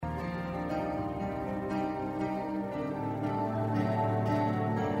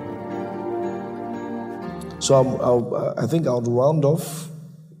So I think I'll round off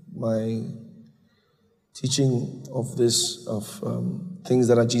my teaching of this, of things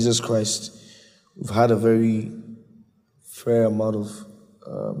that are Jesus Christ. We've had a very fair amount of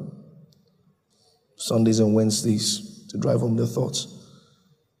Sundays and Wednesdays to drive home the thoughts.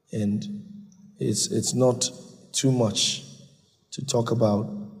 And it's not too much to talk about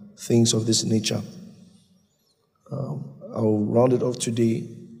things of this nature. I'll round it off today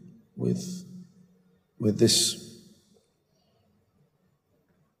with this.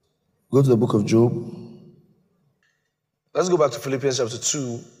 Go to the book of Job. Let's go back to Philippians chapter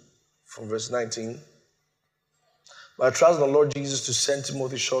 2 from verse 19. But I trust the Lord Jesus to send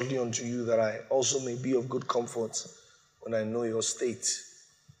Timothy shortly unto you, that I also may be of good comfort when I know your state.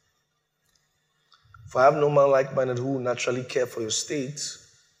 For I have no man like-minded who will naturally care for your state.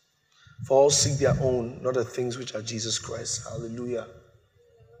 For all seek their own, not the things which are Jesus Christ. Hallelujah.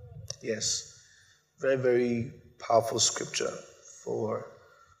 Yes. Very, very powerful scripture for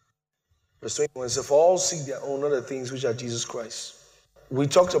verse 21. It says, for all seek their own, not the things which are Jesus Christ. We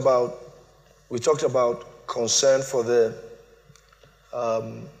talked about concern for the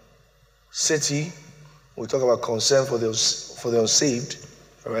city. We talk about concern for the unsaved.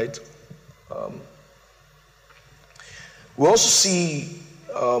 All right. We also see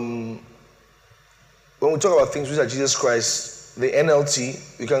when we talk about things which are Jesus Christ, the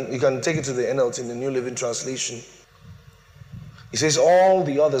NLT, you can take it to the NLT in the New Living Translation. It says all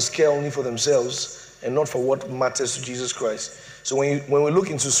the others care only for themselves and not for what matters to Jesus Christ. So when we look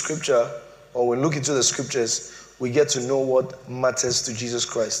into scripture, or when we look into the scriptures, we get to know what matters to Jesus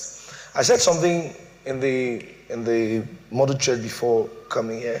Christ. I said something in the model church before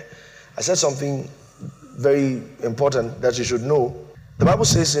coming here. I said something very important that you should know. The Bible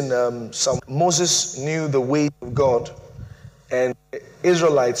says in Psalm, Moses knew the ways of God, and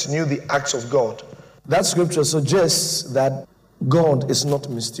Israelites knew the acts of God. That scripture suggests that God is not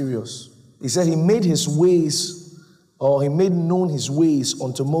mysterious. He said he made his ways, or he made known his ways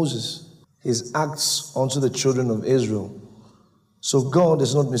unto Moses, his acts unto the children of Israel. So God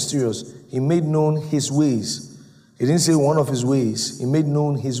is not mysterious. He made known his ways. He didn't say one of his ways. He made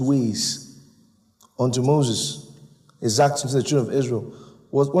known his ways unto Moses, his acts unto the children of Israel.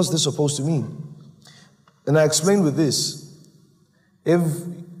 What's this supposed to mean? And I explained with this.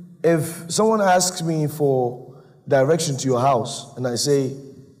 If someone asks me for direction to your house, and I say,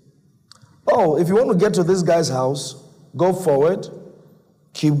 oh, if you want to get to this guy's house, go forward,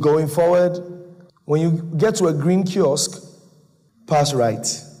 keep going forward. When you get to a green kiosk, pass right.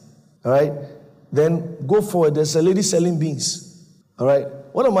 All right? Then go forward. There's a lady selling beans. All right?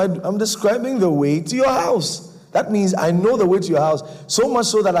 What am I doing? I'm describing the way to your house. That means I know the way to your house, so much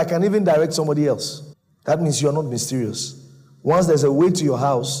so that I can even direct somebody else. That means you're not mysterious. Once there's a way to your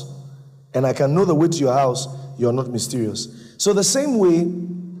house, and I can know the way to your house, you're not mysterious. So the same way,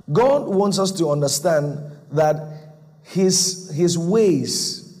 God wants us to understand that his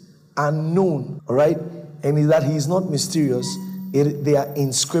ways are known, all right? And that he is not mysterious. They are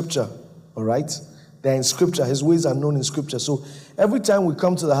in Scripture, all right? They're in Scripture. His ways are known in Scripture. So every time we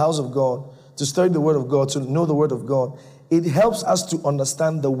come to the house of God, to study the Word of God, to know the Word of God, it helps us to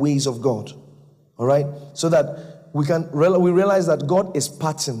understand the ways of God, all right? So that we realize that God is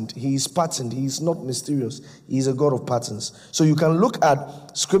patterned. He is patterned. He is not mysterious. He is a God of patterns. So you can look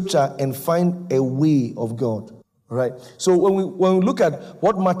at Scripture and find a way of God, all right? So when we look at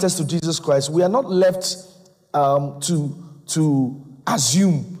what matters to Jesus Christ, we are not left to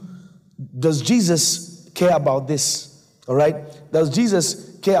assume, does Jesus care about this, all right? Does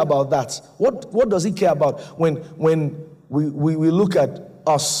Jesus care about that? What does he care about when we look at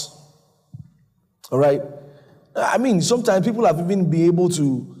us, all right? I mean, sometimes people have even been able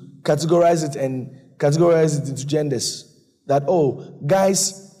to categorize it into genders. That, oh,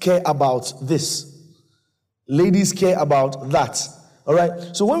 guys care about this. Ladies care about that. All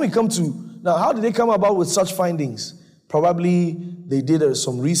right? So when we come to, now, how did they come about with such findings? Probably they did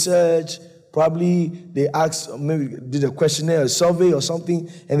some research. Probably they asked, maybe did a questionnaire, a survey or something,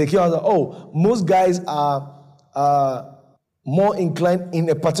 and they came out that, oh, most guys are more inclined in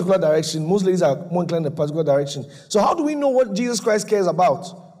a particular direction. Most ladies are more inclined in a particular direction. So how do we know what Jesus Christ cares about?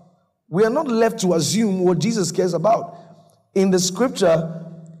 We are not left to assume what Jesus cares about. In the scripture,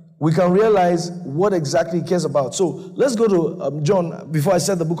 we can realize what exactly he cares about. So let's go to John, before I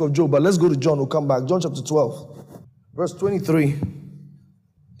said the book of Job, but let's go to John, we'll come back. John chapter 12, verse 23.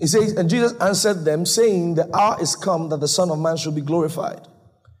 He says, and Jesus answered them, saying, the hour is come that the Son of Man should be glorified.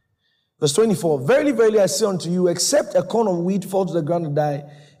 Verse 24, verily, verily, I say unto you, except a corn of wheat fall to the ground and die,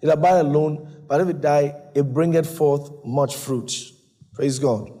 it abide alone, but if it die, it bringeth forth much fruit. Praise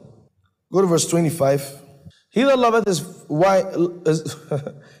God. Go to verse 25. He that loveth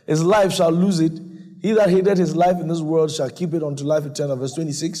his life shall lose it. He that hated his life in this world shall keep it unto life eternal. Verse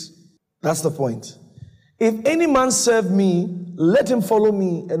 26. That's the point. If any man serve me, let him follow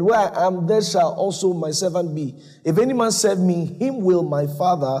me, and where I am, there shall also my servant be. If any man serve me, him will my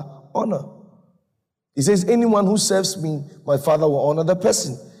Father honor. He says, anyone who serves me, my Father will honor the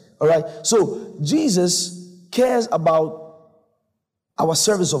person. All right. So Jesus cares about our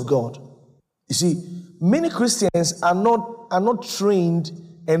service of God. You see, many Christians are not trained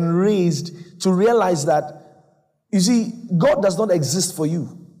and raised to realize that, you see, God does not exist for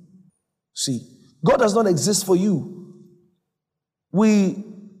you. See, God does not exist for you. We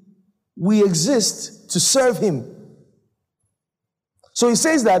exist to serve him. So he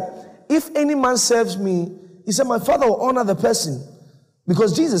says that if any man serves me, he said, my Father will honor the person,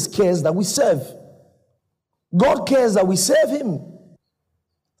 because Jesus cares that we serve. God cares that we serve him.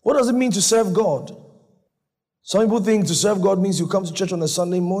 What does it mean to serve God? Some people think to serve God means you come to church on a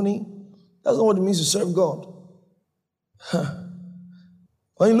Sunday morning. That's not what it means to serve God.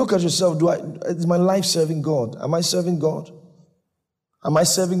 When you look at yourself, is my life serving God? Am I serving God? Am I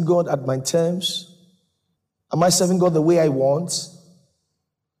serving God at my terms? Am I serving God the way I want?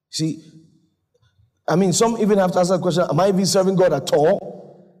 See, I mean, some even have to ask that question, am I even serving God at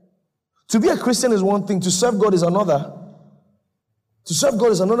all? To be a Christian is one thing, to serve God is another. To serve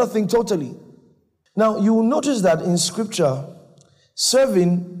God is another thing totally. Now, you will notice that in Scripture,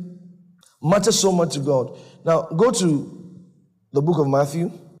 serving matters so much to God. Now, go to the book of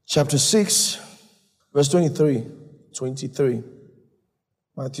Matthew, chapter 6, verse 23.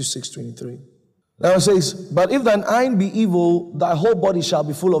 Matthew 6, 23. Now it says, but if thine eye be evil, thy whole body shall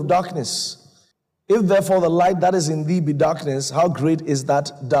be full of darkness. If therefore the light that is in thee be darkness, how great is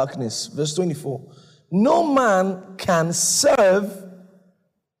that darkness? Verse 24. No man can serve,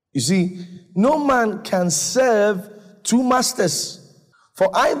 you see, no man can serve two masters. For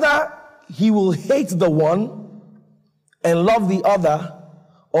either he will hate the one and love the other,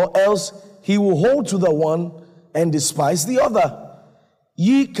 or else he will hold to the one and despise the other.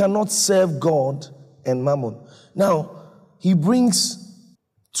 Ye cannot serve God and mammon. Now, he brings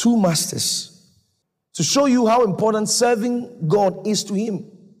two masters to show you how important serving God is to him.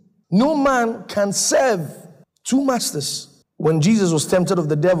 No man can serve two masters. When Jesus was tempted of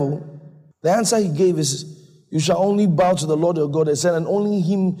the devil, the answer he gave is, you shall only bow to the Lord your God, and said, and only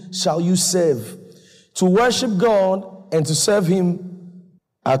him shall you serve. To worship God and to serve him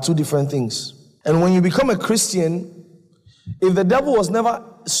are two different things. And when you become a Christian, if the devil was never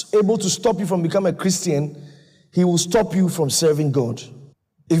able to stop you from becoming a Christian, he will stop you from serving God.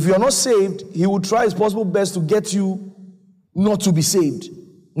 If you're not saved, he will try his possible best to get you not to be saved,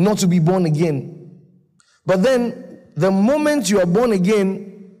 not to be born again. But then, the moment you are born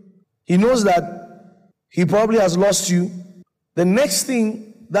again, he knows that he probably has lost you. The next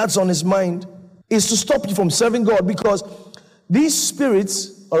thing that's on his mind is to stop you from serving God, because these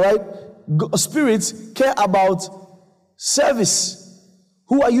spirits, all right, spirits care about service.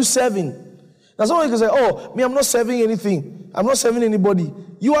 Who are you serving? Now somebody can say, oh, me, I'm not serving anything. I'm not serving anybody.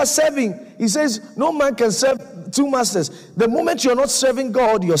 You are serving. He says, no man can serve two masters. The moment you're not serving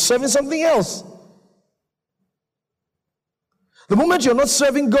God, you're serving something else. The moment you're not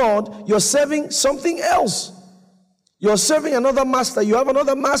serving God, you're serving something else. You're serving another master. You have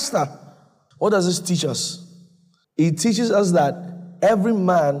another master. What does this teach us? It teaches us that every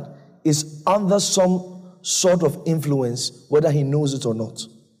man is under some sort of influence, whether he knows it or not.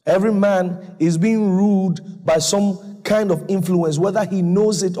 Every man is being ruled by some kind of influence, whether he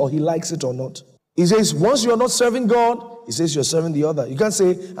knows it or he likes it or not. He says, once you're not serving God, he says you're serving the other. You can't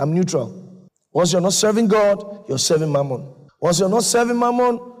say, I'm neutral. Once you're not serving God, you're serving mammon. Once you're not serving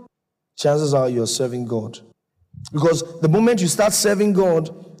mammon, chances are you're serving God. Because the moment you start serving God,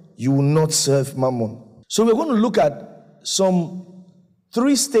 you will not serve mammon. So we're going to look at some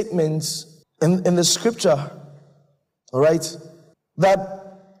 3 statements in the scripture, all right, that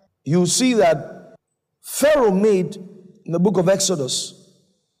you see that Pharaoh made in the book of Exodus.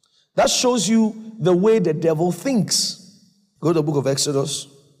 That shows you the way the devil thinks. Go to the book of Exodus.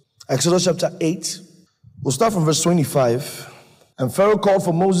 Exodus chapter 8. We'll start from verse 25. And Pharaoh called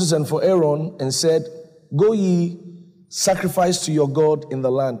for Moses and for Aaron and said, go ye, sacrifice to your God in the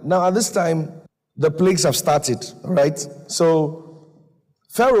land. Now at this time, the plagues have started, all right? So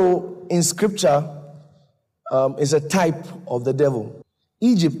Pharaoh in scripture is a type of the devil.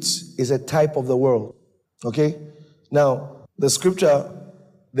 Egypt is a type of the world, okay? Now, the scripture,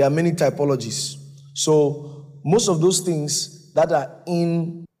 there are many typologies. So most of those things that are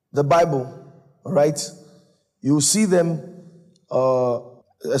in the Bible, all right, you will see them,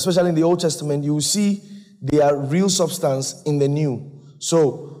 especially in the Old Testament, you will see they are real substance in the new.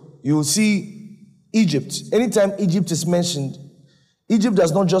 So you will see Egypt. Anytime Egypt is mentioned, Egypt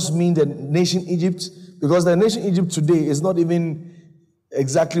does not just mean the nation Egypt, because the nation Egypt today is not even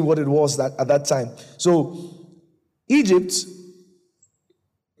exactly what it was at that time. So Egypt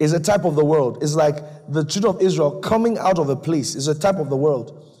is a type of the world. It's like the children of Israel coming out of a place. It's a type of the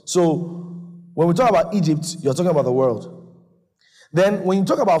world. So when we talk about Egypt, you're talking about the world. Then when you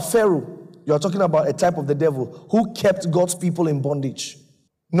talk about Pharaoh, you're talking about a type of the devil who kept God's people in bondage,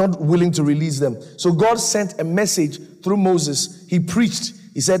 not willing to release them. So God sent a message through Moses. He preached.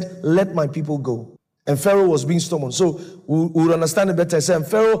 He said, let my people go. And Pharaoh was being stubborn. So we would understand it better. And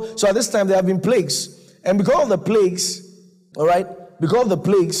Pharaoh, so at this time there have been plagues. And because of the plagues, all right, because of the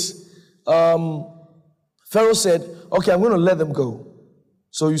plagues, Pharaoh said, okay, I'm going to let them go.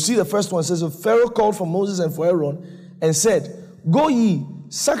 So you see the first one says, so Pharaoh called for Moses and for Aaron and said, go ye,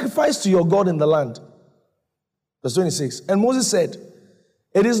 sacrifice to your God in the land. Verse 26. And Moses said,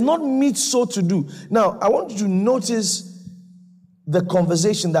 it is not meet so to do. Now, I want you to notice the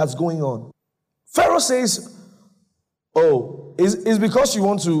conversation that's going on. Pharaoh says, oh, it's because you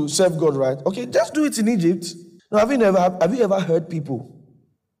want to serve God, right? Okay, just do it in Egypt. Now, have you ever heard people?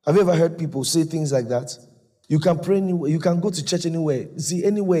 Have you ever heard people say things like that? You can pray anywhere. You can go to church anywhere. See,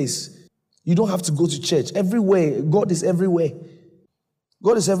 anyways, you don't have to go to church. Everywhere. God is everywhere.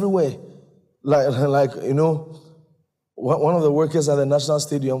 God is everywhere. Like you know, one of the workers at the National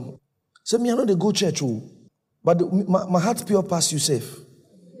Stadium said, me, I know they go church, but my heart pure pass you safe.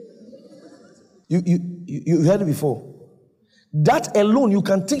 You heard it before. That alone, you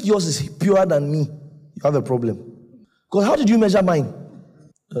can think yours is purer than me. You have a problem. Because how did you measure mine?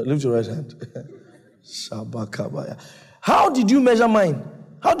 Lift your right hand. How did you measure mine?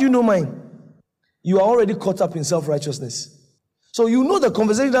 How do you know mine? You are already caught up in self-righteousness. So you know the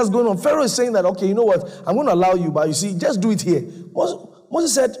conversation that's going on. Pharaoh is saying that, okay, you know what? I'm going to allow you, but you see, just do it here.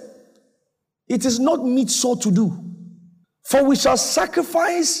 Moses said, it is not meet so to do. For we shall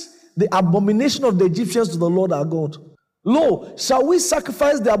sacrifice the abomination of the Egyptians to the Lord our God. Lo, shall we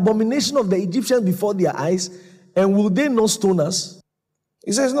sacrifice the abomination of the Egyptians before their eyes, and will they not stone us?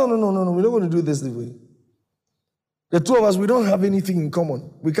 He says, no, we're not going to do this way. The two of us, we don't have anything in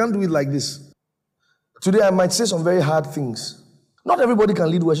common. We can't do it like this. Today, I might say some very hard things. Not everybody can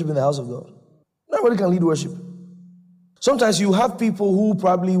lead worship in the house of God. Not everybody can lead worship. Sometimes you have people who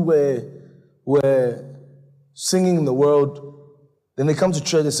probably were singing in the world. Then they come to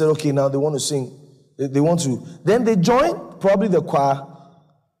church, they say, okay, now they want to sing. They want to. Then they join probably the choir.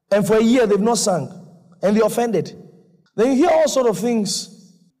 And for a year, they've not sung. And they're offended. Then you hear all sort of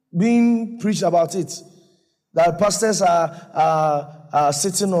things being preached about it. That pastors are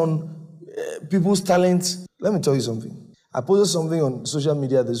sitting on people's talents. Let me tell you something. I posted something on social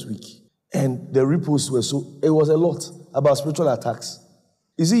media this week. And the reposts it was a lot about spiritual attacks.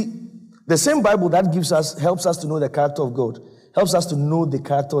 You see, the same Bible that helps us to know the character of God, helps us to know the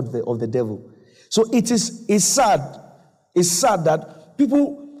character of the devil. So it's sad. It's sad that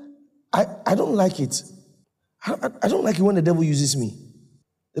people, I don't like it. I don't like it when the devil uses me.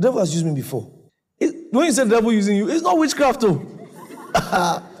 The devil has used me before. When you say the devil using you, it's not witchcraft though.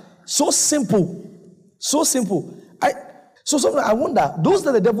 So simple. So simple. So sometimes I wonder, those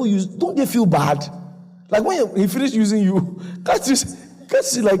that the devil uses, don't they feel bad? Like when he finished using you, don't you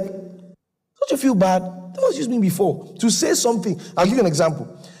feel bad? The devil used me before to say something. I'll give you an example.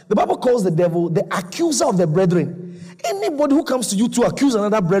 The Bible calls the devil the accuser of the brethren. Anybody who comes to you to accuse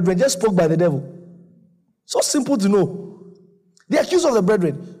another brethren just spoke by the devil. So simple to know. The accuser of the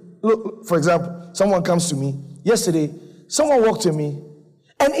brethren. Look, for example, someone comes to me. Yesterday, someone walked to me,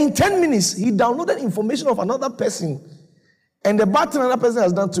 and in 10 minutes, he downloaded information of another person. And the bad thing another person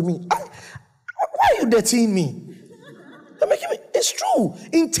has done to me. Why are you dirtying me? It's true.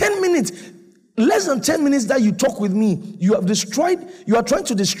 In 10 minutes, less than 10 minutes that you talk with me, you are trying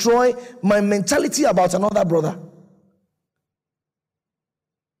to destroy my mentality about another brother.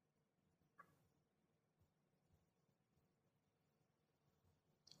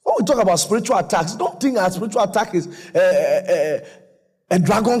 When we talk about spiritual attacks, don't think a spiritual attack is a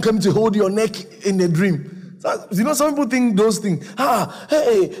dragon coming to hold your neck in a dream. You know, some people think those things.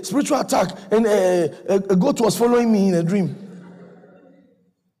 Hey, spiritual attack, and a goat was following me in a dream.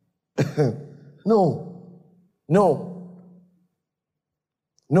 No.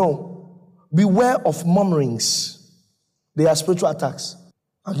 Beware of murmurings. They are spiritual attacks.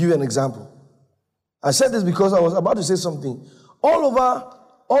 I'll give you an example. I said this because I was about to say something. All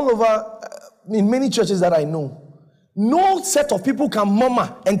over, in many churches that I know, no set of people can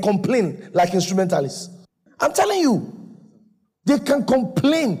murmur and complain like instrumentalists. I'm telling you. They can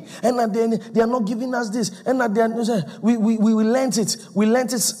complain, and then they are not giving us this, and then we learned it. We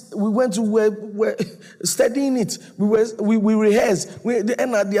learned it. We went to we're studying it. We rehearsed.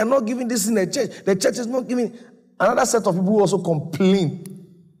 And they are not giving this in the church. The church is not giving. Another set of people also complain.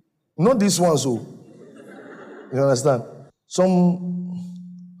 Not this one, so you understand? Some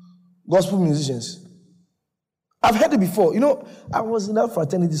gospel musicians. I've heard it before. I was in that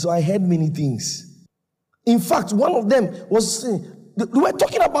fraternity, so I heard many things. In fact, one of them was saying, they were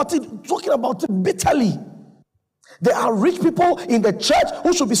talking about it bitterly. There are rich people in the church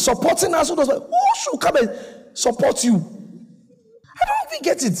who should be supporting us. Who should come and support you? I don't even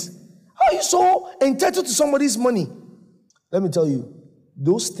get it. How are you so entitled to somebody's money? Let me tell you,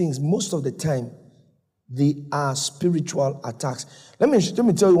 those things, most of the time, they are spiritual attacks. Let me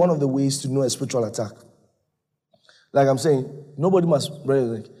tell you one of the ways to know a spiritual attack. Like I'm saying, nobody must.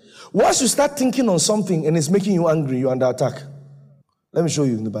 Once you start thinking on something and it's making you angry, you're under attack. Let me show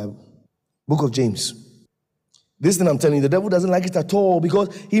you in the Bible. Book of James. This thing I'm telling you, the devil doesn't like it at all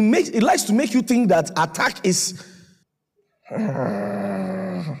because he likes to make you think that attack is.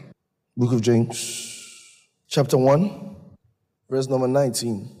 Book of James, chapter 1, verse number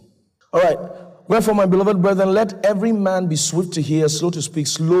 19. All right. Wherefore, my beloved brethren, let every man be swift to hear, slow to speak,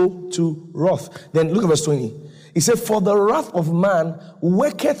 slow to wrath. Then look at verse 20. He said, for the wrath of man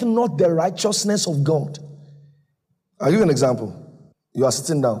worketh not the righteousness of God. I'll give you an example. You are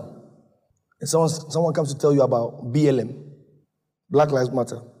sitting down, and someone comes to tell you about BLM, Black Lives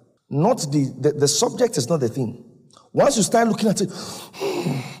Matter. Not the subject is not the thing. Once you start looking at it,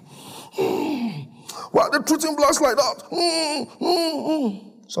 why are they treating blacks like that?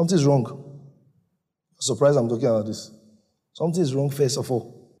 Something is wrong. I'm surprised I'm talking about this. Something is wrong, first of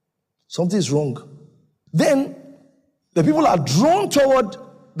all. Something is wrong. Then, the people are drawn toward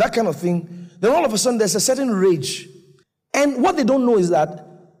that kind of thing. Then all of a sudden, there's a certain rage. And what they don't know is that,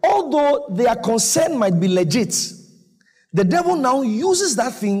 although their concern might be legit, the devil now uses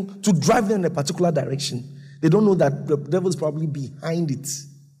that thing to drive them in a particular direction. They don't know that the devil is probably behind it.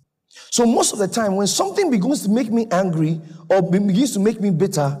 So most of the time, when something begins to make me angry or begins to make me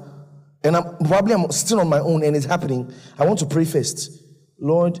bitter, and I'm sitting on my own and it's happening, I want to pray first.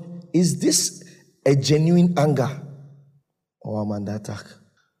 Lord, is this a genuine anger or am I under attack?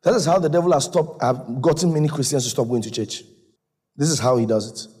 That is how the devil has gotten many Christians to stop going to church. This is how he does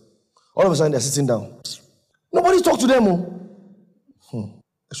it. All of a sudden, they're sitting down. Nobody talk to them.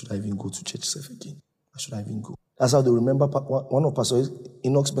 Should I even go to church again? Should I even go? That's how they remember one of Pastor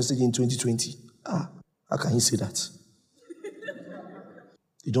Enoch's message in 2020. How can he say that?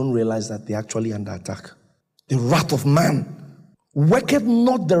 They don't realize that they're actually under attack. The wrath of man worketh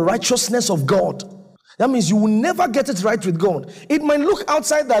not the righteousness of God. That means you will never get it right with God. It might look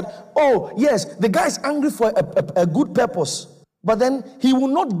outside that, oh, yes, the guy is angry for a good purpose. But then he will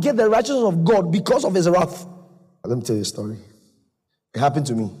not get the righteousness of God because of his wrath. Let me tell you a story. It happened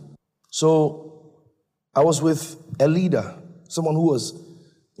to me. So I was with a leader, someone who was,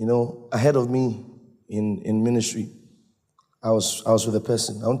 ahead of me in ministry. I was with a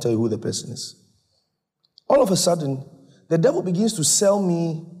person. I won't tell you who the person is. All of a sudden, the devil begins to sell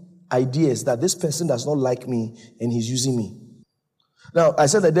me ideas that this person does not like me and he's using me. Now, I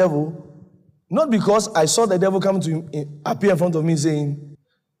said the devil, not because I saw the devil come to appear in front of me saying,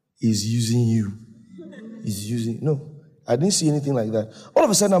 he's using you. No, I didn't see anything like that. All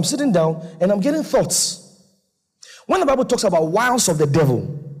of a sudden, I'm sitting down and I'm getting thoughts. When the Bible talks about wiles of the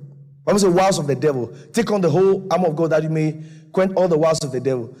devil, I say wiles of the devil. Take on the whole armor of God that you may quench all the wiles of the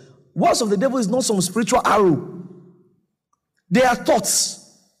devil. Wiles of the devil is not some spiritual arrow. They are thoughts.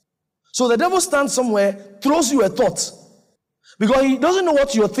 So the devil stands somewhere, throws you a thought. Because he doesn't know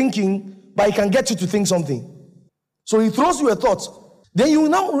what you're thinking, but he can get you to think something. So he throws you a thought. Then you will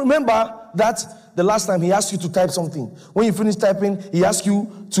now remember that the last time he asked you to type something. When you finish typing, he asked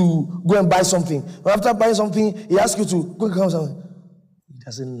you to go and buy something. After buying something, he asked you to go and come something. He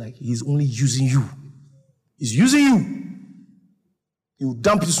doesn't like it. He's only using you. He's using you. He will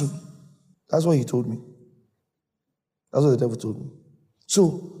dump you soon. That's what he told me. That's what the devil told me.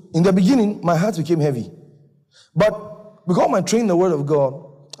 So, in the beginning, my heart became heavy. But because I'm trained in the word of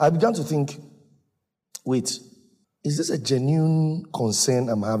God, I began to think, wait, is this a genuine concern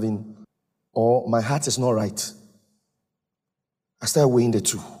I'm having? Or my heart is not right? I started weighing the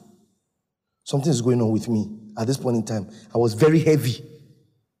two. Something is going on with me. At this point in time, I was very heavy.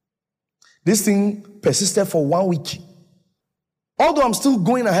 This thing persisted for 1 week. Although I'm still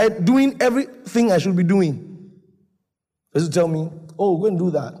going ahead, doing everything I should be doing. They tell me, oh, go and do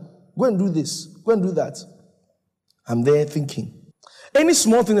that. Go and do this. Go and do that. I'm there thinking. Any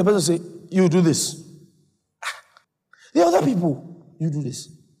small thing, the person say, you do this. The other other people, you do this.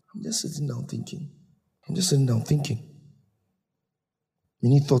 I'm just sitting down thinking.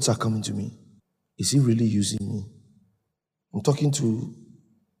 Many thoughts are coming to me. Is he really using me? I'm talking to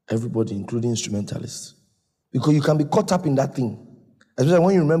everybody, including instrumentalists. Because you can be caught up in that thing. Especially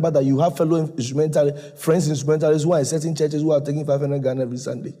when you remember that you have fellow friends instrumentalists who are in certain churches who are taking 500 Ghana every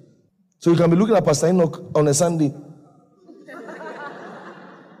Sunday. So you can be looking at Pastor Enoch on a Sunday.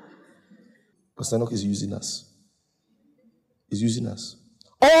 Pastor Enoch is using us.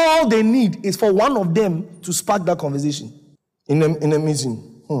 All they need is for one of them to spark that conversation in a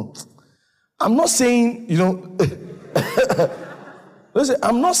meeting. I'm not saying, listen,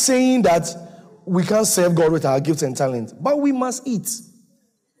 I'm not saying that we can't serve God with our gifts and talents, but we must eat.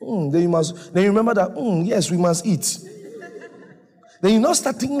 Then you remember that, yes, we must eat. Then you now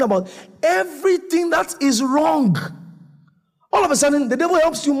start thinking about everything that is wrong. All of a sudden, the devil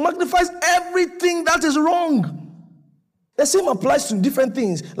helps you magnify everything that is wrong. The same applies to different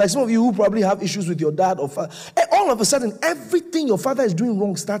things. Like some of you who probably have issues with your dad or father. And all of a sudden, everything your father is doing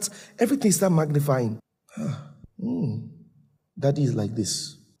wrong everything starts magnifying. Daddy is like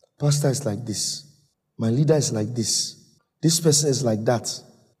this. Pastor is like this. My leader is like this. This person is like that.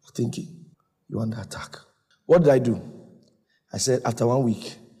 You're thinking, you're under attack. What did I do? I said, after 1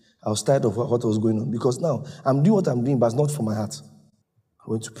 week, I was tired of what was going on. Because now, I'm doing what I'm doing, but it's not for my heart. I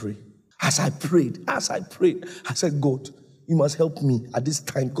went to pray. As I prayed, I said, God, you must help me at this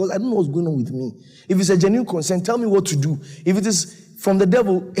time because I don't know what's going on with me. If it's a genuine concern, tell me what to do. If it is from the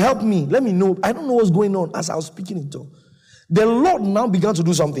devil, help me. Let me know. I don't know what's going on as I was speaking in tongues. The Lord now began to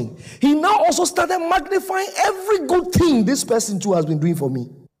do something. He now also started magnifying every good thing this person too has been doing for me.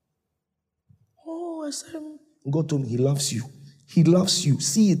 Oh, I said, God told me he loves you. He loves you.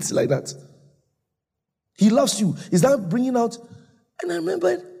 See it like that. He loves you. Is that bringing out? And I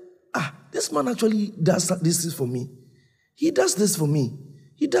remembered, this man actually does this for me. He does this for me.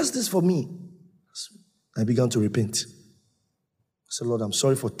 He does this for me. I began to repent. I said, Lord, I'm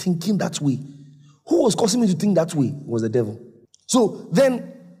sorry for thinking that way. Who was causing me to think that way? It was the devil. So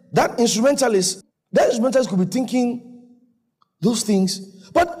then that instrumentalist could be thinking those things.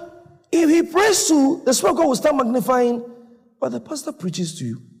 But if he prays to, the Spirit of God will start magnifying. But the pastor preaches to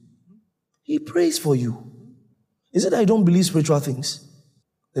you. He prays for you. Is it that I don't believe spiritual things?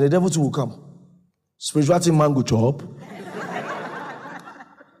 Then the devil too will come. Spirituality man go chop.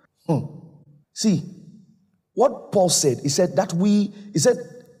 See, what Paul said, he said that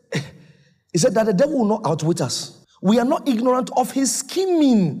the devil will not outwit us. We are not ignorant of his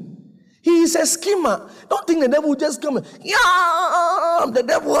scheming. He is a schemer. Don't think the devil will just come and, I'm the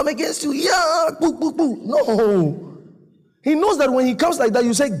devil, I'm against you. Boo, boo, boo. No. He knows that when he comes like that,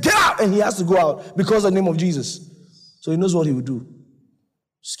 you say, get out, and he has to go out because of the name of Jesus. So he knows what he will do.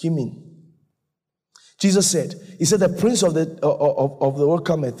 Scheming. Jesus said, he said, the prince of the world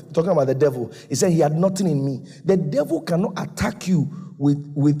cometh, talking about the devil. He said, he had nothing in me. The devil cannot attack you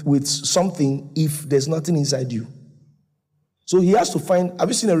with something if there's nothing inside you. So he has to find, have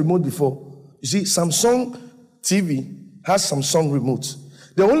you seen a remote before? You see, Samsung TV has Samsung remote.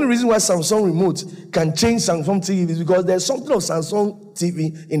 The only reason why Samsung remote can change Samsung TV is because there's something of Samsung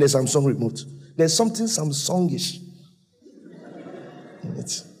TV in the Samsung remote. There's something Samsungish in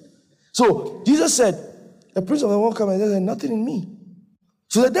it. So Jesus said, the prince of the world cometh, there's nothing in me.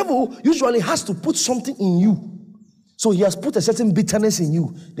 So the devil usually has to put something in you. So he has put a certain bitterness in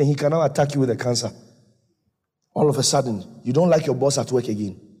you. Then he can now attack you with a cancer. All of a sudden, you don't like your boss at work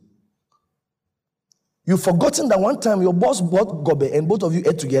again. You've forgotten that one time your boss bought gobe and both of you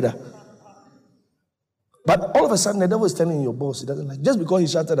ate together. But all of a sudden, the devil is telling your boss he doesn't like, just because he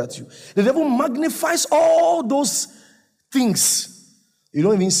shouted at you. The devil magnifies all those things. You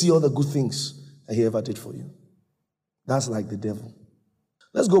don't even see all the good things that he ever did for you. That's like the devil.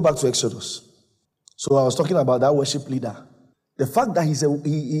 Let's go back to Exodus. So I was talking about that worship leader. The fact that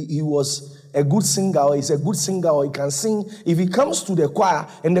he was a good singer, or he's a good singer, or he can sing. If he comes to the choir,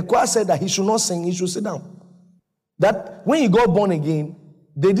 and the choir said that he should not sing, he should sit down. That when he got born again,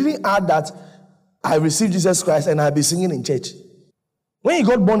 they didn't add that I received Jesus Christ and I'll be singing in church. When he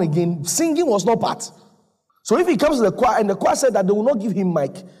got born again, singing was not part. So if he comes to the choir, and the choir said that they will not give him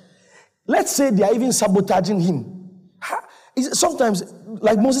mic, let's say they are even sabotaging him. Sometimes,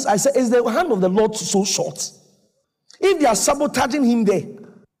 like Moses, I said, is the hand of the Lord so short? If they are sabotaging him there,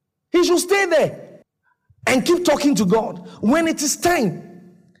 he should stay there and keep talking to God. When it is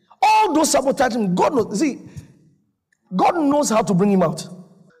time, all those sabotaging, God knows. See, God knows how to bring him out.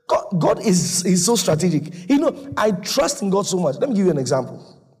 God is so strategic. I trust in God so much. Let me give you an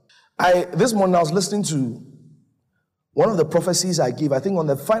example. This morning I was listening to One of the prophecies I give, I think on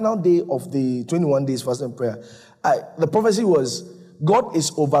the final day of the 21 days fasting and prayer, the prophecy was, God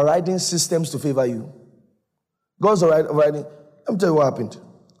is overriding systems to favor you. God's overriding. Let me tell you what happened.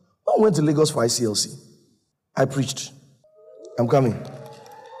 I went to Lagos for ICLC. I preached. I'm coming.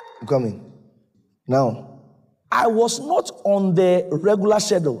 Now, I was not on the regular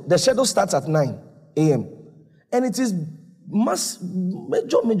schedule. The schedule starts at 9 a.m. And it is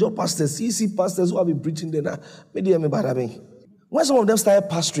major pastors, CC pastors who have been preaching there. When some of them started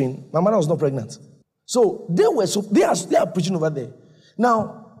pastoring, my mother was not pregnant. So they are preaching over there.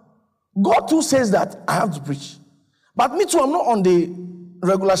 Now, God too says that I have to preach. But me too, I'm not on the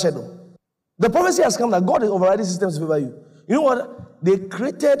regular schedule. The prophecy has come that God is overriding systems to favor you. You know what? They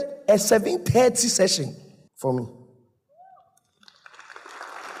created a 7:30 session for me.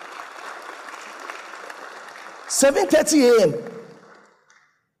 7:30 a.m.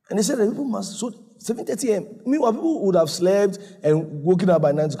 And they said that people must, so 7:30 a.m. Meanwhile, people would have slept and woken up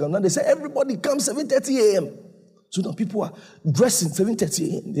by 9 to come. Now they say everybody come 7:30 a.m. So now people are dressing 7:30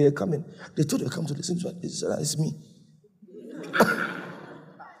 a.m. They are coming. They thought they would come to listen to it. It's me.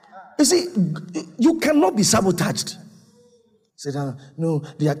 You see, you cannot be sabotaged. Say, no,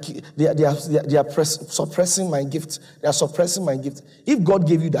 they are suppressing my gift. They are suppressing my gift. If God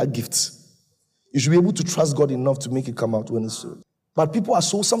gave you that gift, you should be able to trust God enough to make it come out when it's true. But people are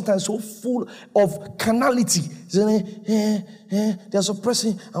sometimes so full of carnality. They are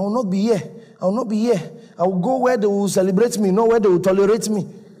suppressing. I will not be here. I will not be here. I will go where they will celebrate me, not where they will tolerate me.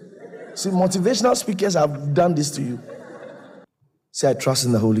 See, motivational speakers have done this to you. Say, I trust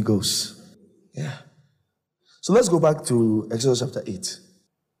in the Holy Ghost. Yeah. So let's go back to Exodus chapter 8.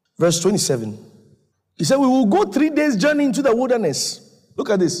 Verse 27. He said, we will go 3 days journey into the wilderness. Look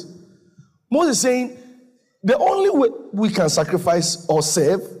at this. Moses is saying, the only way we can sacrifice or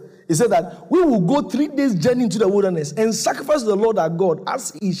serve, he said that we will go 3 days journey into the wilderness and sacrifice to the Lord our God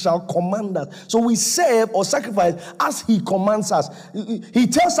as he shall command us. So we serve or sacrifice as he commands us. He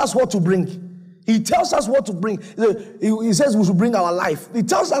tells us what to bring. He tells us what to bring. He says we should bring our life. He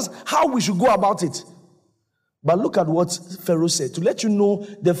tells us how we should go about it. But look at what Pharaoh said. To let you know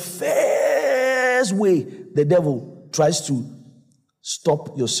the first way the devil tries to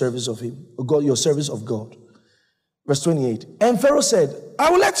stop your service of him, God, your service of God. Verse 28. And Pharaoh said, I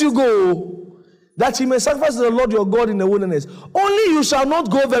will let you go, that you may sacrifice to the Lord your God in the wilderness. Only you shall not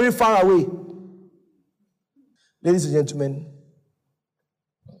go very far away. Ladies and gentlemen,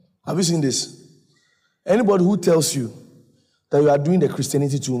 have you seen this? Anybody who tells you that you are doing the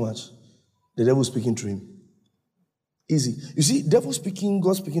Christianity too much, the devil is speaking to him. Easy. You see, devil speaking,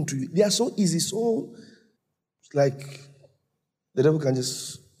 God speaking to you. They are so easy, so like the devil can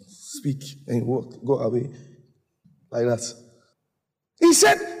just speak and walk, go away like that. He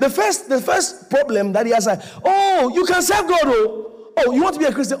said the first problem that he has, oh, you can serve God, oh, you want to be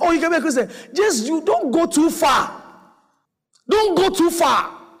a Christian, oh, you can be a Christian. Just you don't go too far. Don't go too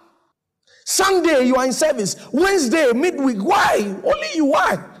far. Sunday, you are in service. Wednesday, midweek. Why? Only you.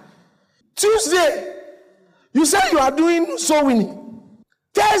 Why? Tuesday, you say you are doing soul winning.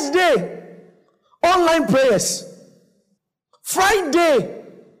 Thursday, online prayers. Friday,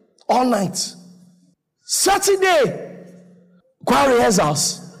 all night. Saturday, choir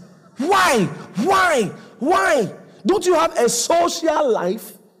rehearsals. Why? Don't you have a social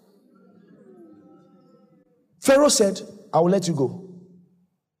life? Pharaoh said, I will let you go.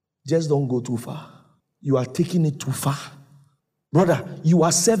 Just don't go too far. You are taking it too far. Brother, you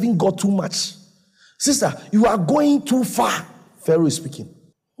are serving God too much. Sister, you are going too far. Pharaoh is speaking.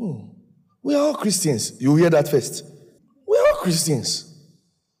 We are all Christians. You hear that first. We are all Christians.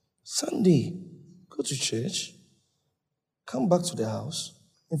 Sunday, go to church. Come back to the house.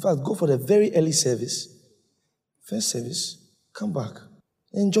 In fact, go for the very early service. First service. Come back.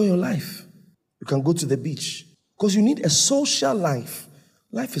 Enjoy your life. You can go to the beach. Because you need a social life.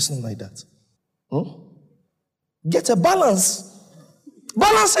 Life is not like that. Get a balance.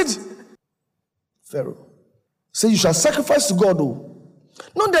 Balance it. Pharaoh. Say you shall sacrifice to God, though.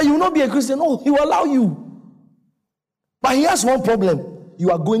 Not that you will not be a Christian. No, he will allow you. But he has one problem.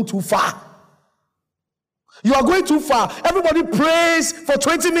 You are going too far. You are going too far. Everybody prays for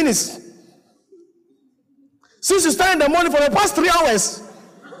 20 minutes. Since you started in the morning for the past 3 hours.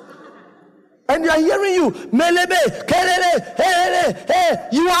 And they are hearing you. Melebe, kelele, hey.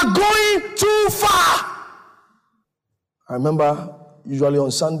 You are going too far. I remember usually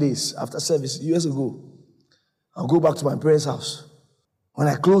on Sundays after service years ago, I'll go back to my parents' house. When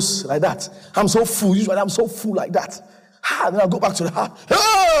I close like that, I'm so full. Usually I'm so full like that. Then I'll go back to the house.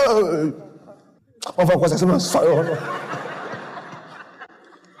 Hey! Of course, I said, I'm sorry.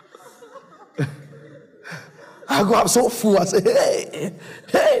 I go, I'm so full. I say, hey,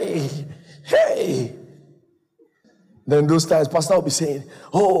 hey, hey. Then those times, Pastor will be saying,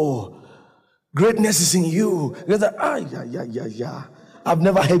 oh, greatness is in you. Yeah. I've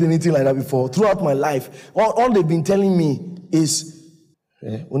never heard anything like that before. Throughout my life, all they've been telling me is,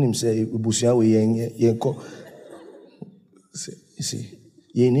 you see,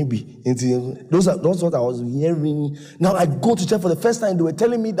 those what I was hearing. Now I go to church for the first time. They were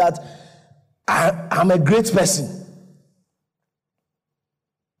telling me that I'm a great person.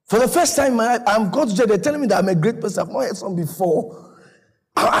 For the first time, I'm going to church. They're telling me that I'm a great person. I've not heard some before.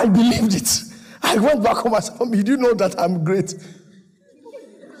 I believed it. I went back home and said, "Did you know that I'm great?"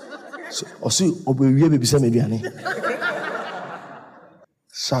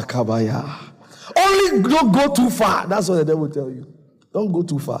 Shakabaya. Only don't go too far. That's what the devil will tell you. Don't go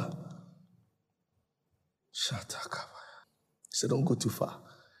too far. Shatakabaya. He said, don't go too far.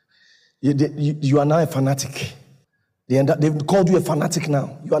 You are now a fanatic. They've called you a fanatic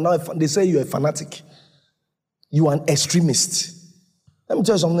now. You are now they say you're a fanatic. You are an extremist. Let me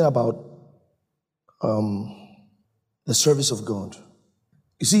tell you something about the service of God.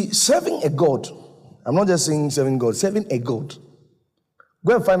 You see, serving a God, I'm not just saying serving God, serving a God.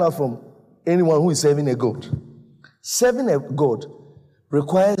 Go and find out from anyone who is serving a God. Serving a God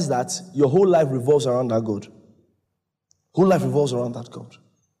requires that your whole life revolves around that God. Whole life revolves around that God.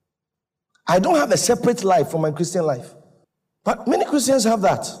 I don't have a separate life from my Christian life. But many Christians have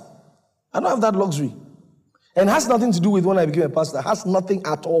that. I don't have that luxury. And it has nothing to do with when I became a pastor. It has nothing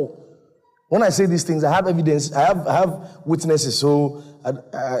at all. When I say these things, I have evidence, I have witnesses, so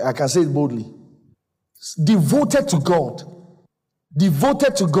I can say it boldly. Devoted to God.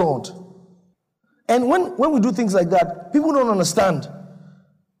 Devoted to God. And when we do things like that, people don't understand.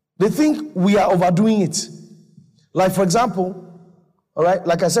 They think we are overdoing it. Like, for example, all right,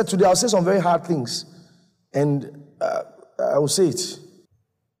 like I said today, I'll say some very hard things. And I will say it.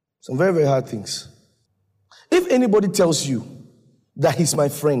 Some very, very hard things. If anybody tells you that he's my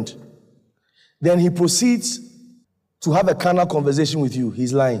friend, then he proceeds to have a carnal conversation with you,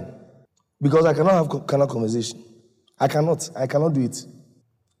 he's lying. Because I cannot have carnal conversation. I cannot do it.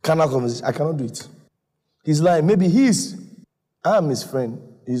 Carnal conversation, I cannot do it. He's lying. Maybe I am his friend.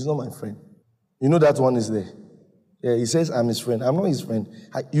 He's not my friend. You know that one is there. Yeah, he says I'm his friend. I'm not his friend.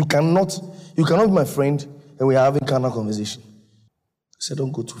 You cannot be my friend and we are having carnal conversation. He said,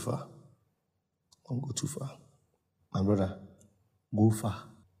 don't go too far. Don't go too far. My brother, go far.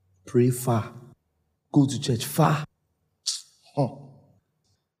 Pray far. Go to church far.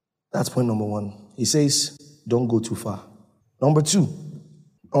 That's point number one. He says, don't go too far. Number two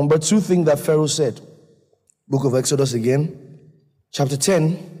thing that Pharaoh said. Book of Exodus again. Chapter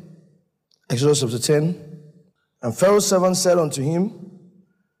 10. Exodus chapter 10. And Pharaoh's servant said unto him.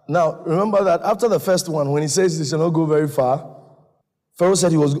 Now, remember that after the first one, when he says they shall not go very far, Pharaoh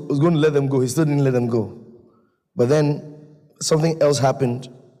said he was going to let them go. He still didn't let them go. But then something else happened.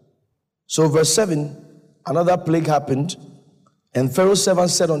 So verse 7, another plague happened. And Pharaoh's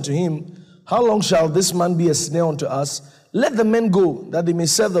servant said unto him, how long shall this man be a snare unto us? Let the men go, that they may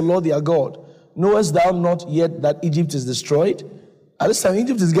serve the Lord their God. Knowest thou not yet that Egypt is destroyed? At this time,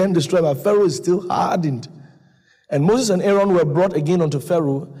 Egypt is getting destroyed, but Pharaoh is still hardened. And Moses and Aaron were brought again unto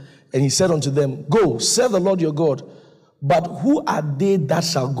Pharaoh, and he said unto them, go, serve the Lord your God. But who are they that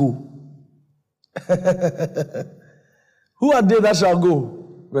shall go? Who are they that shall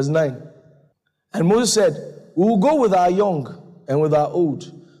go? Verse 9. And Moses said, we will go with our young and with our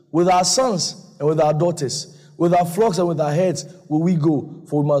old, with our sons and with our daughters, with our flocks and with our herds will we go,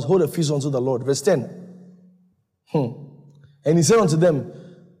 for we must hold a feast unto the Lord. Verse 10. And he said unto them,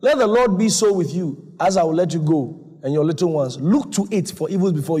 let the Lord be so with you, as I will let you go, and your little ones. Look to it for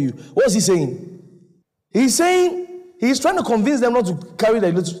evils before you. What's he saying? He's trying to convince them not to carry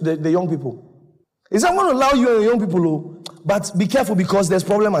the young people. He said, I'm going to allow you and the young people, but be careful because there's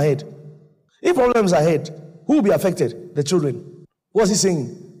problem ahead. If problems are ahead, who will be affected? The children. What's he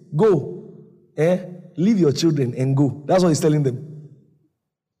saying? Go. Leave your children and go. That's what he's telling them.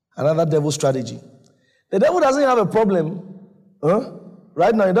 Another devil strategy. The devil doesn't have a problem.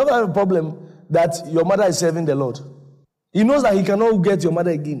 Right now, he doesn't have a problem that your mother is serving the Lord. He knows that he cannot get your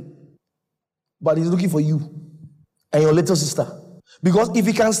mother again. But he's looking for you and your little sister. Because if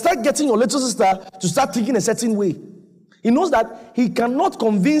he can start getting your little sister to start thinking a certain way, he knows that he cannot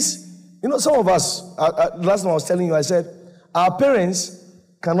convince. Some of us, last time I was telling you, I said, our parents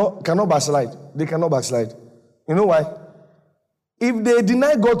cannot backslide. They cannot backslide. You know why? If they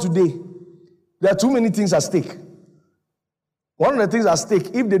deny God today, there are too many things at stake. One of the things at stake,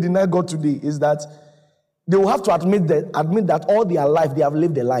 if they deny God today, is that they will have to admit that all their life they have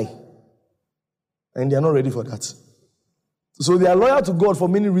lived a lie. And they are not ready for that. So they are loyal to God for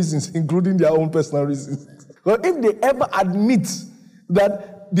many reasons, including their own personal reasons. But if they ever admit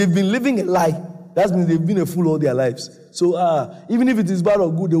that they've been living a lie, that means they've been a fool all their lives. So even if it is bad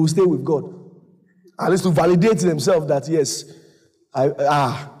or good, they will stay with God. At least to validate themselves that, yes,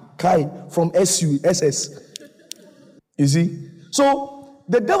 Kai from SS. You see? So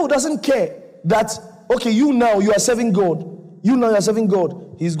the devil doesn't care that, okay, you are serving God. You now you are serving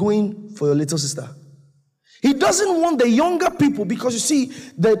God. He's going for your little sister. He doesn't want the younger people, because you see,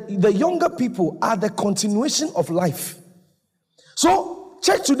 the younger people are the continuation of life. So,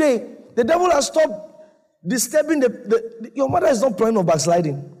 church today, the devil has stopped disturbing your mother is not planning on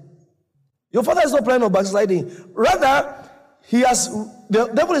backsliding. Your father is not planning on backsliding. Rather,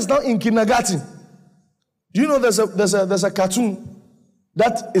 the devil is now in kindergarten. Do you know there's a cartoon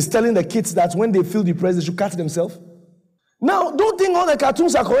that is telling the kids that when they feel depressed, they should cut themselves? Now, don't think all the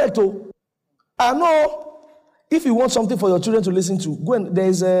cartoons are correct, though. I know. If you want something for your children to listen to, go and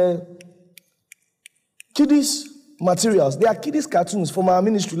there's kiddies materials. There are kiddies cartoons from our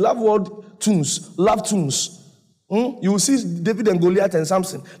ministry, Love World Tunes, Love Tunes. You will see David and Goliath and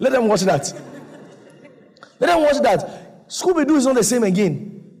Samson. Let them watch that. Let them watch that. Scooby-Doo is not the same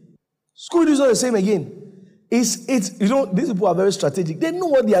again. Scooby-Doo is not the same again. It's these people are very strategic. They know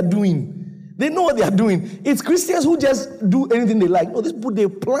what they are doing. They know what they are doing. It's Christians who just do anything they like. No, these people, they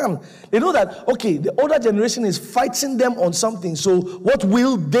plan. They know that, okay, the older generation is fighting them on something. So what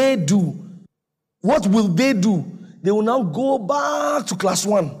will they do? What will they do? They will now go back to class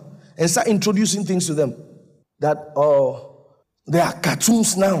 1 and start introducing things to them. That, there are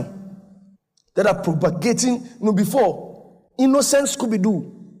cartoons now that are propagating. Before, innocent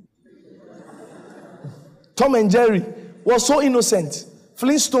Scooby-Doo. Tom and Jerry was so innocent.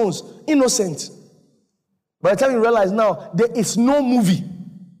 Flintstones, innocent. By the time you realize now, there is no movie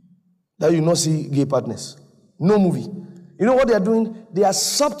that you not see gay partners. No movie. You know what they are doing? They are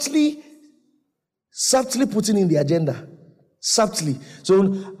subtly putting in the agenda. Subtly. So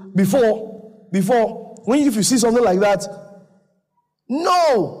before, if you see something like that,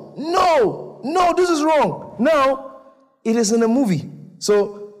 no, this is wrong. Now, it is in a movie.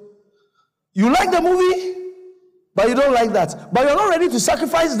 So, you like the movie, but you don't like that. But you're not ready to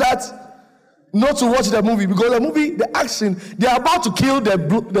sacrifice that not to watch the movie, because the movie, the action, they are about to kill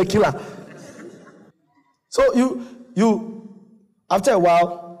the killer. So you after a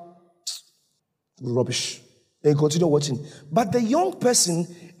while, rubbish. They continue watching. But the young person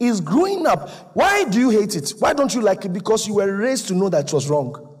is growing up. Why do you hate it? Why don't you like it? Because you were raised to know that it was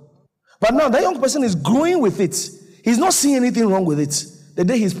wrong. But now the young person is growing with it. He's not seeing anything wrong with it. The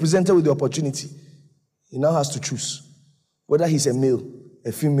day he's presented with the opportunity, he now has to choose whether he's a male,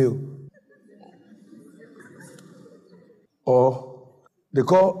 a female, or there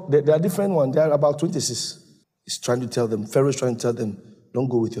are different ones. They are about 26. He's trying to tell them, Pharaoh is trying to tell them, don't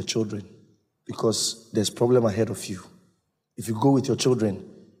go with your children because there's problem ahead of you. If you go with your children,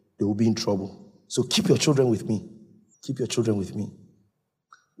 they will be in trouble. So keep your children with me. Keep your children with me.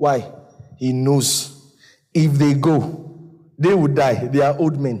 Why? He knows if they go, they will die. They are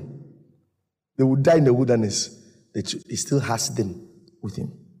old men. They will die in the wilderness. He still has them with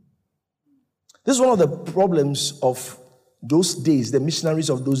him. This is one of the problems of those days, the missionaries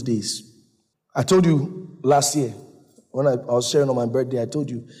of those days. I told you last year, when I was sharing on my birthday, I told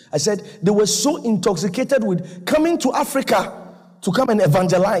you, I said they were so intoxicated with coming to Africa to come and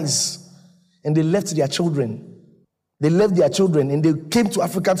evangelize. And they left their children. They left their children and they came to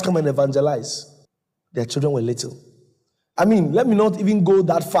Africa to come and evangelize. Their children were little. I mean, let me not even go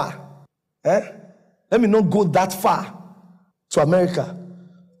that far. Let me not go that far to America.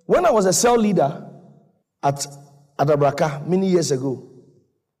 When I was a cell leader at Adabraka many years ago,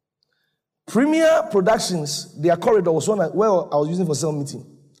 Premier Productions, their corridor was one where I was using for cell meeting.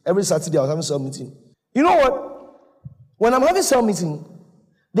 Every Saturday I was having cell meeting. You know what? When I'm having cell meeting,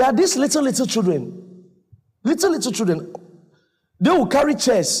 there are these little children. Little children. They will carry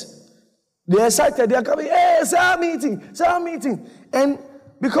chairs. They're excited. They are coming, hey, cell meeting. And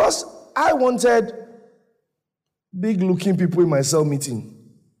because I wanted big-looking people in my cell meeting,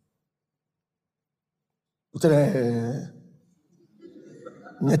 so they'll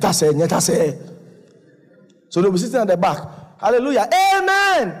be sitting at the back. Hallelujah.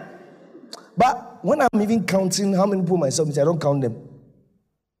 Amen. But when I'm even counting how many people in my cell meeting, I don't count them.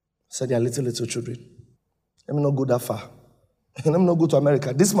 So they are little children. Let me not go that far. Let me not go to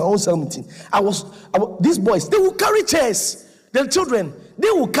America. This is my own cell meeting. These boys, they will carry chairs. The children, they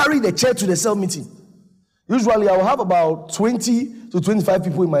will carry the chair to the cell meeting. Usually, I will have about 20 to 25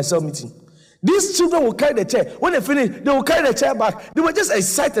 people in my cell meeting. These children will carry the chair. When they finish, they will carry the chair back. They were just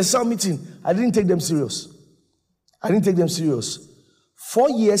excited, some meeting. I didn't take them serious. 4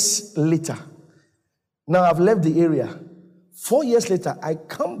 years later, now I've left the area. 4 years later, I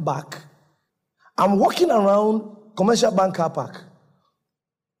come back. I'm walking around Commercial Bank car park.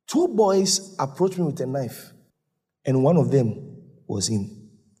 2 boys approached me with a knife. And one of them was him,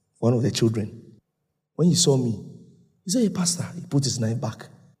 one of the children. When he saw me, he said, "Hey, Pastor," he put his knife back.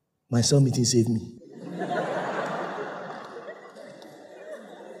 My cell meeting saved me.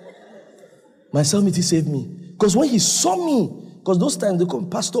 My cell meeting saved me. Because when he saw me, because those times they call me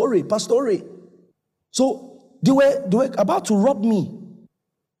Pastore. So they were about to rob me.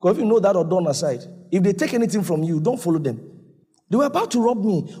 Because if you know that or don't aside, if they take anything from you, don't follow them. They were about to rob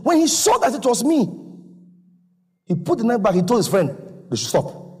me. When he saw that it was me, he put the knife back. He told his friend, they should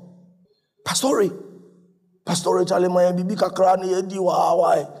stop. Pastore, Charlie, my baby kakrani,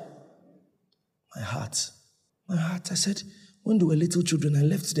 why? My heart, I said, when they were little children, I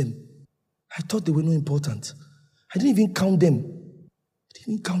left them. I thought they were not important. I didn't even count them.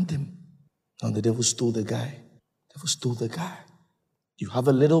 Now the devil stole the guy. You have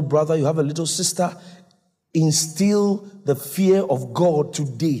a little brother, you have a little sister. Instill the fear of God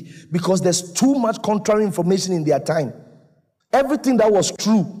today, because there's too much contrary information in their time. Everything that was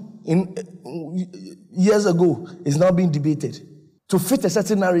true in years ago is now being debated to fit a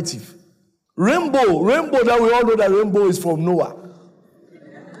certain narrative. Rainbow that we all know that rainbow is from Noah.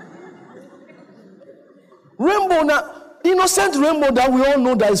 Rainbow now, innocent rainbow that we all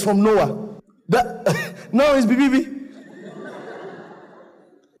know that is from Noah. That now is BBB.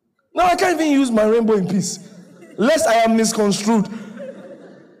 Now I can't even use my rainbow in peace, lest I am misconstrued.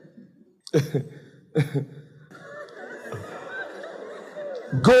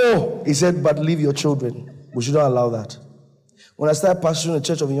 Go, he said, but leave your children. We should not allow that. When I started pastoring a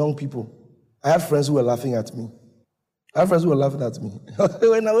church of young people, I had friends who were laughing at me.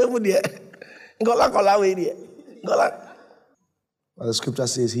 When I went there, but the scripture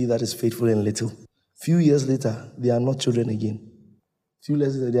says, he that is faithful in little. Few years later, they are not children again. Few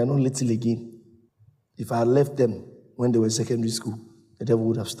years later, they are not little again. If I had left them when they were in secondary school, the devil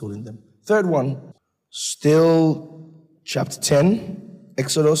would have stolen them. Third one, still chapter 10,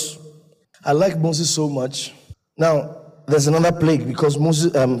 Exodus. I like Moses so much. Now, there's another plague because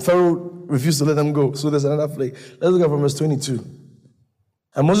Pharaoh refused to let them go. So there's another plague. Let's look at from verse 22.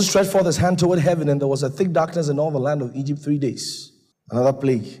 And Moses stretched forth his hand toward heaven, and there was a thick darkness in all the land of Egypt 3 days. Another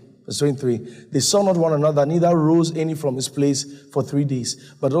plague. Verse 23. They saw not one another, neither rose any from his place for 3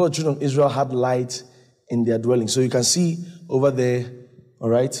 days. But all the children of Israel had light in their dwelling. So you can see over there, all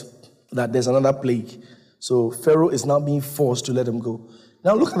right, that there's another plague. So Pharaoh is now being forced to let them go.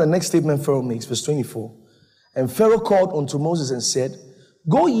 Now look at the next statement Pharaoh makes, verse 24. And Pharaoh called unto Moses and said,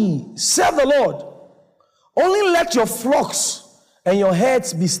 Go ye, serve the Lord. Only let your flocks and your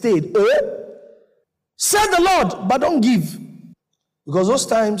herds be stayed. Serve the Lord, but don't give. Because those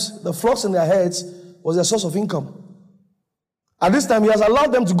times, the flocks and their herds was their source of income. At this time, he has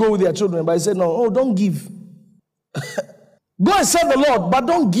allowed them to go with their children, but he said, no, don't give. Go and serve the Lord, but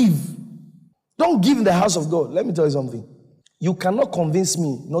don't give. Don't give in the house of God. Let me tell you something. You cannot convince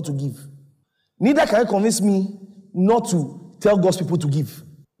me not to give. Neither can you convince me not to tell God's people to give.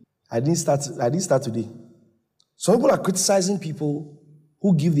 I didn't start today. Some people are criticizing people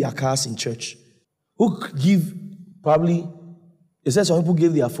who give their cars in church. Who give probably, they said some people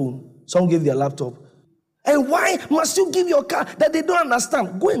gave their phone, some gave their laptop. And why must you give your car that they don't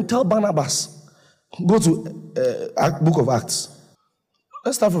understand? Go and tell Barnabas. Go to Book of Acts.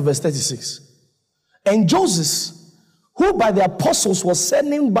 Let's start from verse 36. And Joseph, who by the apostles was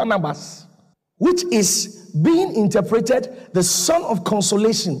sending Barnabas, which is being interpreted the son of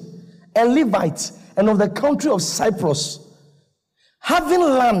consolation, a Levite, and of the country of Cyprus, having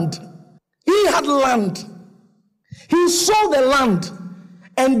land, he had land. He sold the land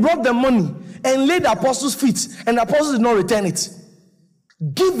and brought the money and laid the apostles' feet, and the apostles did not return it.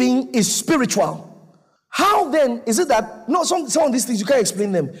 Giving is spiritual. How then is it that some of these things you can't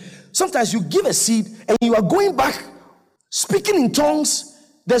explain them? Sometimes you give a seed and you are going back, speaking in tongues.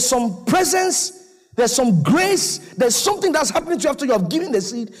 There's some presence, there's some grace, there's something that's happening to you after you have given the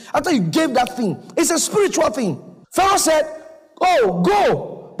seed, after you gave that thing. It's a spiritual thing. Pharaoh said, oh,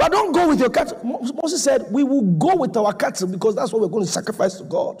 go, but don't go with your cattle. Moses said, we will go with our cattle because that's what we're going to sacrifice to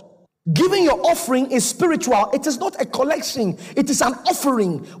God. Giving your offering is spiritual. It is not a collection. It is an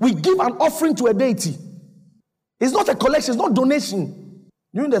offering. We give an offering to a deity. It's not a collection. It's not donation.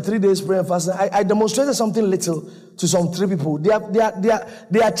 During the 3 days prayer and fasting, I demonstrated something little to some 3 people. They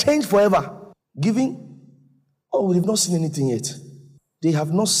are changed forever. Giving, oh, we've not seen anything yet. They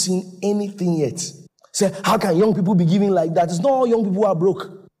have not seen anything yet. Say, how can young people be giving like that? It's not all young people are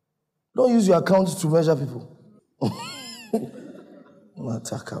broke. Don't use your account to measure people.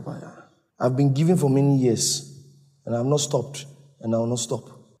 I've been giving for many years, and I have not stopped, and I will not stop,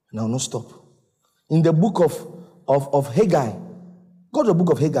 and I will not stop. In the book of Haggai, go to the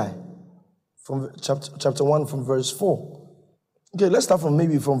book of Haggai, from chapter 1, from verse 4. Okay, let's start from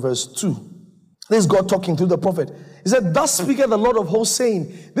verse 2. This is God talking through the prophet. He said, thus speaketh the Lord of hosts,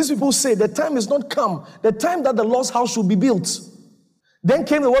 saying, these people say, the time is not come, the time that the Lord's house should be built. Then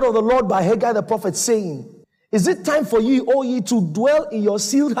came the word of the Lord by Haggai the prophet, saying, is it time for ye, O ye, to dwell in your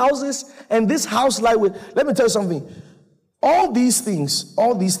sealed houses, and this house lie with... Let me tell you something. All these things,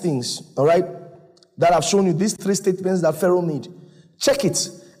 all right, that I've shown you, these three statements that Pharaoh made, check it.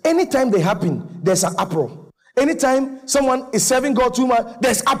 Anytime they happen, there's an uproar. Anytime someone is serving God too much,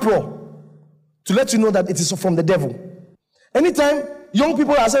 there's uproar. To let you know that it is from the devil. Anytime young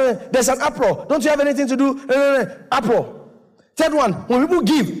people are saying, there's an uproar. Don't you have anything to do? No. Uproar. Third one, when people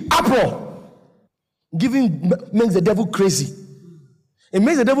give, uproar. Giving makes the devil crazy. It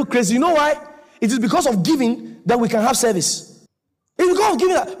makes the devil crazy. You know why? It is because of giving that we can have service. It's because of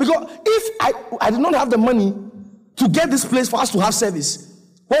giving that. Because if I did not have the money to get this place for us to have service,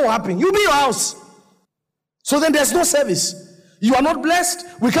 what will happen? You'll be in your house. So then there's no service. You are not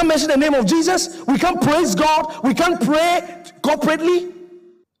blessed. We can't mention the name of Jesus. We can't praise God. We can't pray corporately.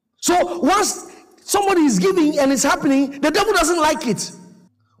 So once somebody is giving and it's happening, the devil doesn't like it.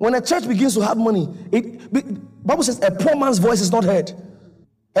 When a church begins to have money, Bible says a poor man's voice is not heard.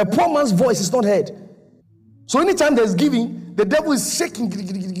 A poor man's voice is not heard. So anytime there's giving, the devil is shaking.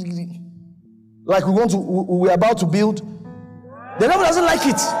 Like we're about to build. The devil doesn't like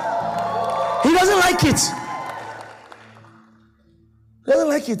it. He doesn't like it. Doesn't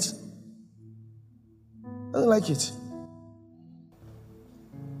like it. Doesn't like it.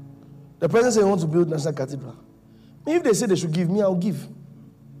 The president said he wants to build National Cathedral. If they say they should give me, I'll give.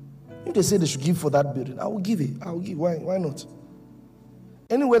 If they say they should give for that building, I will give it. I will give. Why not?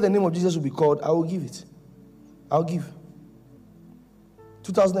 Anywhere the name of Jesus will be called, I will give it. I'll give.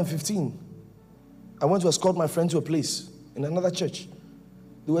 2015, I went to escort my friend to a place in another church.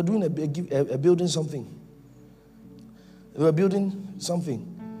 They were doing a building something. They were building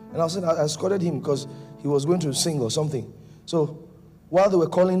something. And I escorted him because he was going to sing or something. So while they were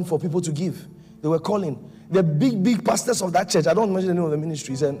calling for people to give, they were calling. The big pastors of that church, I don't mention the name of the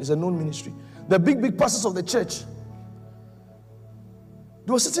ministry, it's a known ministry. The big pastors of the church,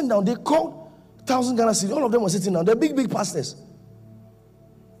 they were sitting down. They called 1,000 Ghana cedis. All of them were sitting down. The big pastors.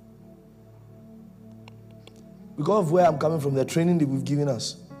 Because of where I'm coming from, the training that we've given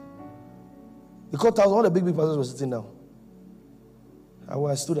us. They called 1,000. All the big pastors were sitting down.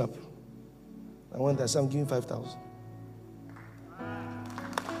 I stood up. I went there. I said, I'm giving 5,000.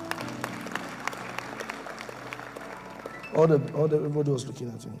 Everybody was looking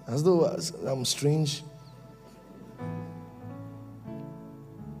at me as though I'm strange.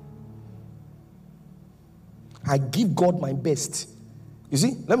 I give God my best. You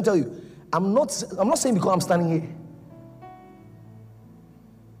see, let me tell you, I'm not saying because I'm standing here.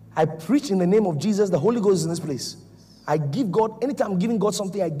 I preach in the name of Jesus. The Holy Ghost is in this place. I give God, anytime I'm giving God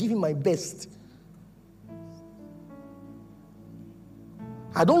something, I give him my best.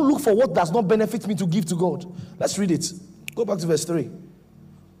 I don't look for what does not benefit me to give to God. Let's read it. Go back to verse 3.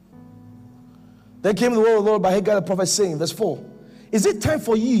 Then came the word of the Lord by Haggai the prophet, saying, verse 4, is it time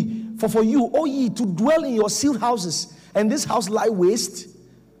for you, O ye, to dwell in your sealed houses, and this house lie waste?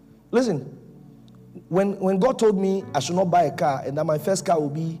 Listen, when God told me I should not buy a car, and that my first car will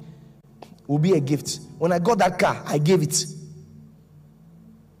be a gift, when I got that car, I gave it.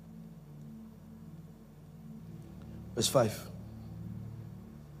 Verse 5.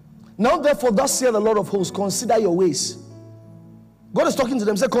 Now therefore, thus saith the Lord of hosts, consider your ways. God is talking to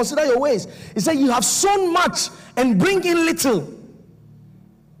them, say, consider your ways. He said, you have sown much and bring in little.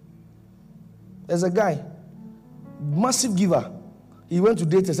 There's a guy, massive giver. He went to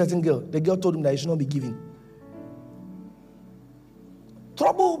date a certain girl. The girl told him that he should not be giving.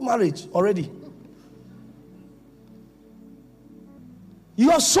 Trouble marriage already. You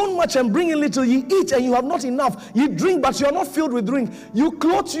have sown much and bring in little. You eat and you have not enough. You drink, but you are not filled with drink. You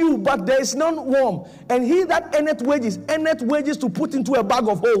clothe you, but there is none warm. And he that earneth wages to put into a bag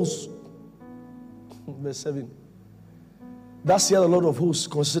of holes. Verse 7. Thus saith the Lord of hosts,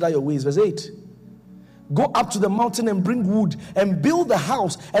 consider your ways. Verse 8. Go up to the mountain and bring wood and build the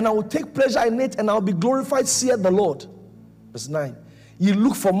house, and I will take pleasure in it, and I will be glorified, saith the Lord. Verse 9. You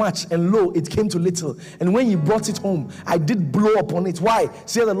look for much, and lo, it came to little. And when you brought it home, I did blow upon it. Why?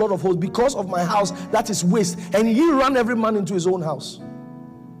 Saith the Lord of hosts, because of my house that is waste. And ye ran every man into his own house.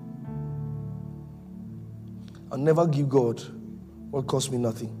 I'll never give God what costs me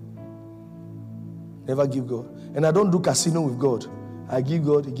nothing. Never give God. And I don't do casino with God. I give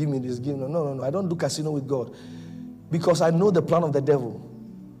God, He give me this, give me. No. I don't do casino with God. Because I know the plan of the devil.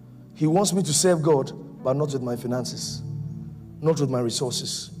 He wants me to serve God, but not with my finances. Not with my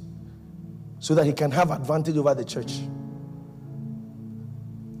resources. So that he can have advantage over the church.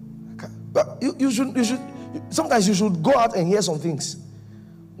 But you should, sometimes you should go out and hear some things.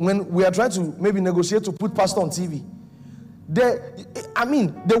 When we are trying to maybe negotiate to put pastor on TV.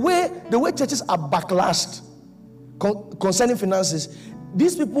 The way churches are backlashed concerning finances,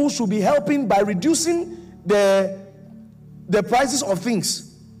 these people should be helping by reducing the prices of things.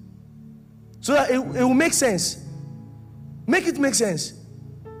 So that it will make sense. Make it make sense.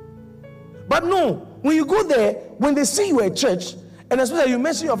 But no, when you go there, when they see you at church, and especially you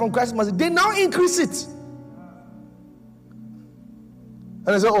mention you are from Christ Mass, they now increase it.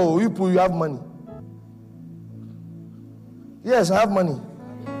 And they say, oh, you have money. Yes, I have money.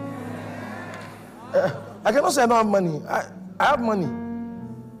 I cannot say I don't have money. I have money.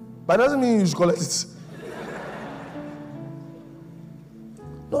 But it doesn't mean you should collect it.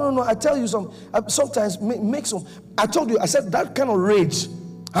 No. I tell you sometimes make some. I told you, I said that kind of rage.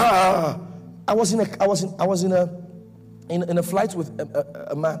 I was in a flight with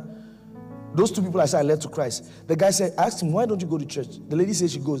a man. Those two people I said I led to Christ. The guy said, I asked him, why don't you go to church? The lady said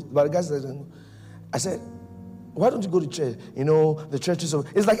she goes, but the guy said, no. I said, why don't you go to church? You know, the churches of,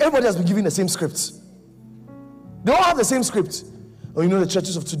 it's like everybody has been given the same scripts. They all have the same script. Oh, you know, the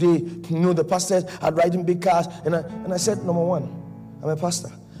churches of today, you know, the pastors are riding big cars. And I said, number one, I'm a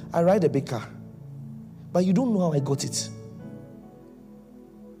pastor. I ride a big car. But you don't know how I got it.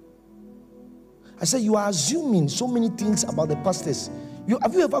 I said, you are assuming so many things about the pastors.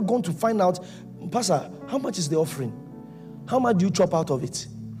 Have you ever gone to find out, Pastor, how much is the offering? How much do you chop out of it?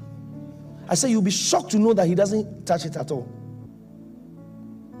 I said, you'll be shocked to know that he doesn't touch it at all.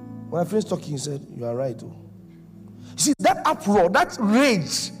 When I finished talking, he said, you are right. Oh. You see, that uproar, that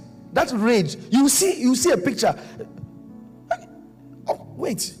rage, you see a picture. Oh,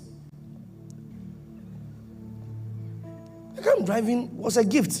 wait. The car I'm driving was a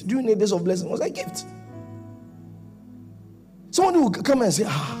gift. During the days of blessing, was a gift. Somebody will come and say,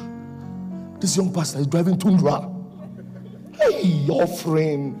 this young pastor is driving Tundra. Hey, your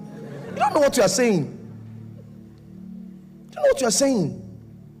friend. You don't know what you are saying. You don't know what you are saying.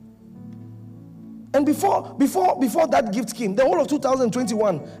 And before that gift came, the whole of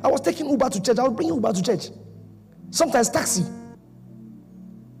 2021, I was taking Uber to church. I was bringing Uber to church. Sometimes taxi.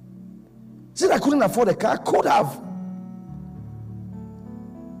 Since I couldn't afford a car, I could have.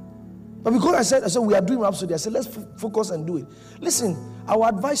 But because I said we are doing Rhapsody, I said let's focus and do it. Listen, I will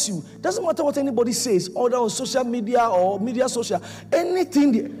advise you. Doesn't matter what anybody says, either on social media or media social,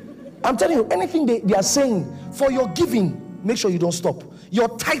 anything. I'm telling you, anything they are saying for your giving, make sure you don't stop. Your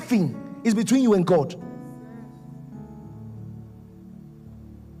tithing is between you and God.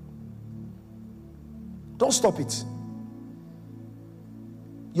 Don't stop it.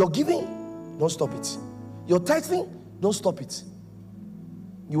 Your giving, don't stop it. Your tithing, don't stop it.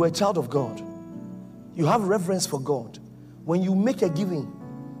 You are a child of God. You have reverence for God. When you make a giving,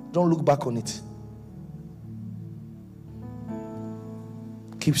 don't look back on it.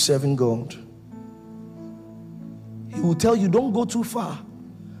 Keep serving God. He will tell you, don't go too far.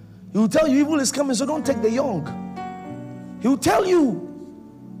 He will tell you, evil is coming, so don't take the young. He will tell you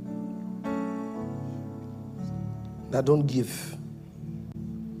that don't give.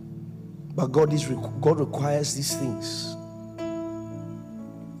 But God requires these things.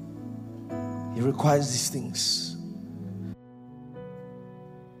 He requires these things.